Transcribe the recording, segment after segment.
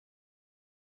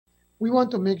we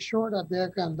want to make sure that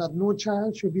that no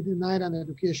child should be denied an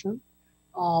education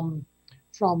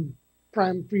from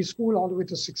preschool all the way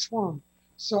to sixth form.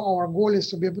 So our goal is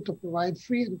to be able to provide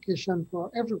free education for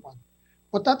everyone.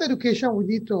 But that education, we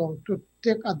need to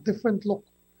take a different look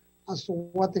as to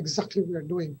what exactly we are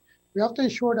doing. We have to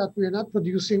ensure that we are not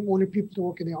producing only people to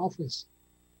work in the office,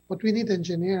 but we need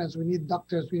engineers, we need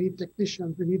doctors, we need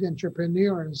technicians, we need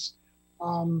entrepreneurs.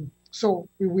 So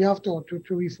we have to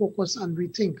refocus and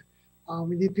rethink.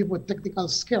 We need people with technical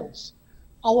skills.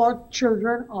 Our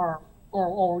children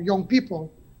or young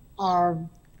people are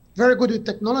very good with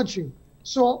technology.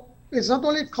 So it's not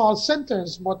only call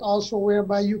centers, but also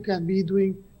whereby you can be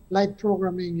doing light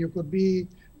programming, you could be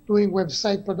doing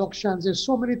website productions. There's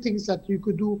so many things that you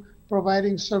could do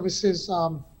providing services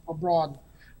abroad.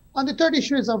 And the third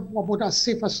issue is about a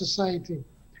safer society.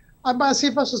 And by a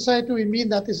safer society, we mean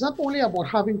that it's not only about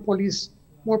having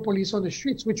more police on the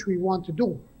streets, which we want to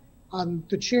do, and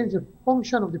to change the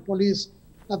function of the police,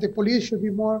 that the police should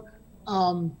be more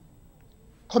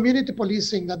community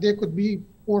policing, that they could be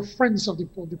more friends of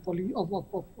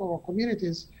of our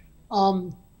communities.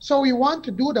 So we want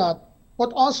to do that,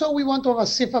 but also we want to have a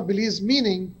safer Belize,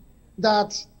 meaning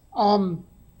that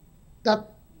that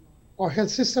our health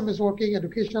system is working,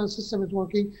 educational system is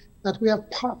working, that we have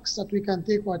parks that we can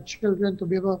take our children to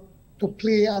be able to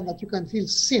play, and that you can feel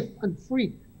safe and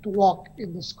free to walk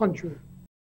in this country.